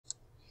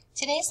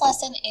Today's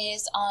lesson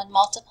is on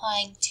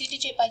multiplying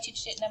two-digit by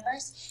two-digit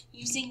numbers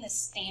using the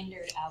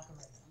standard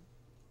algorithm.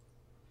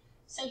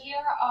 So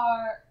here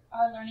are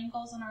our learning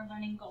goals on our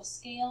learning goal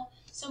scale.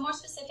 So more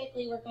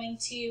specifically, we're going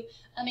to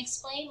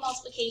explain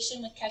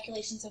multiplication with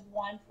calculations of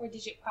 1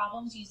 4-digit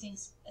problems using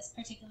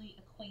particularly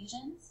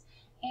equations.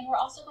 And we're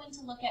also going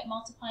to look at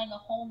multiplying a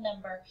whole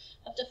number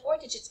up to 4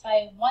 digits by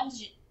a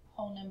 1-digit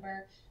whole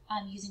number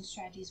using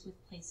strategies with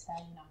place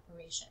value and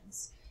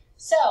operations.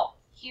 So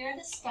here are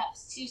the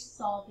steps to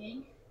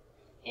solving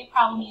a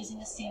problem using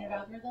the standard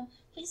algorithm.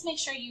 Please make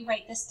sure you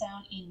write this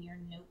down in your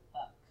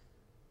notebook.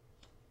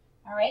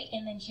 All right,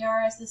 and then here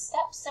are the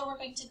steps, so we're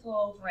going to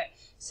go over it.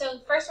 So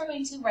first we're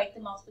going to write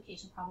the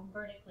multiplication problem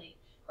vertically.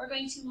 We're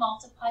going to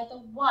multiply the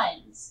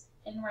ones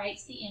and write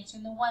the answer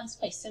in the ones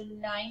place. So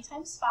 9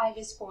 times 5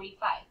 is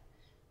 45.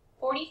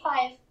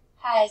 45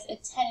 has a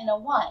 10 and a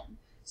 1.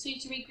 So we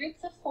have to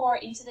regroup the 4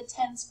 into the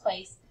tens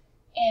place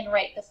and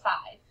write the 5.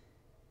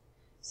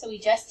 So we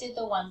just did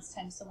the ones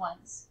times the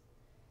ones.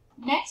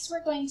 Next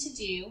we're going to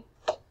do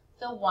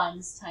the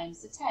ones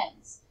times the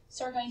tens.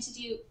 So we're going to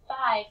do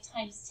 5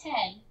 times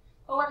 10,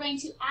 but we're going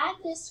to add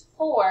this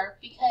 4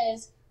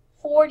 because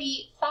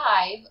 40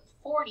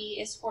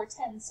 is 4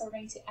 tens, so we're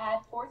going to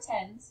add 4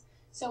 tens.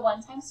 So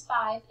 1 times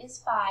 5 is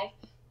 5,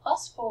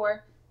 plus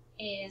 4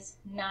 is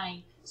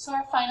 9. So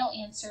our final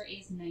answer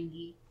is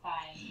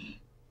 95.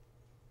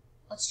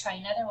 Let's try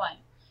another one.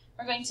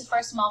 We're going to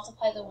first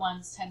multiply the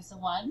ones times the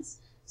ones.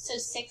 So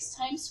 6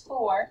 times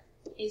 4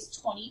 is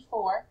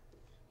 24.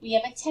 We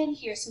have a 10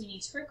 here, so we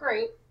need to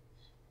regroup.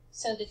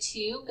 So the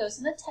 2 goes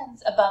in the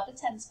tens, above the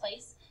tens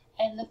place,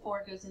 and the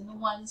 4 goes in the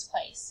ones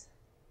place.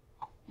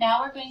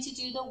 Now we're going to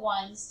do the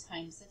ones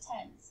times the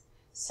tens.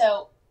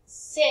 So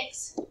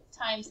 6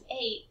 times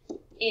 8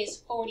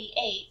 is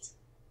 48,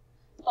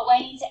 but I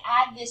need to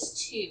add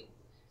this 2.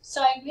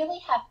 So I really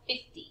have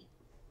 50.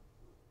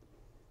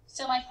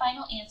 So my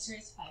final answer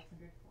is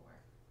 504.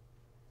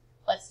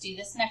 Let's do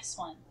this next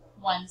one.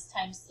 Ones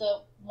times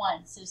the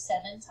 1, so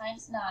 7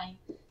 times 9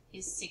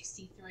 is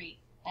 63.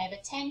 I have a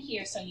 10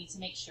 here, so I need to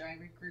make sure I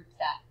regroup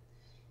that.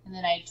 And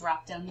then I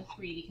drop down the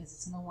 3 because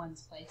it's in the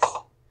ones place.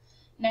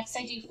 Next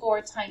I do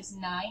 4 times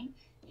 9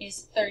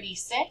 is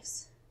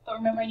 36, but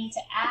remember I need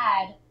to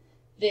add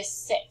this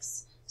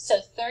 6.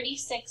 So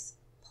 36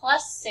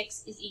 plus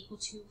 6 is equal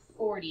to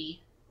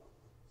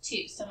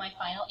 42. So my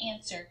final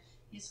answer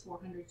is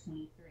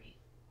 423.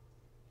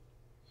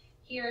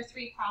 Here are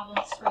 3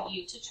 problems for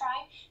you to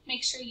try.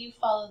 Make sure you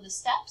follow the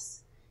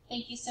steps.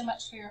 Thank you so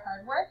much for your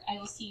hard work. I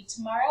will see you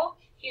tomorrow.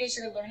 Here's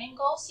your learning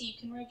goal so you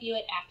can review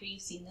it after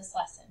you've seen this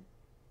lesson.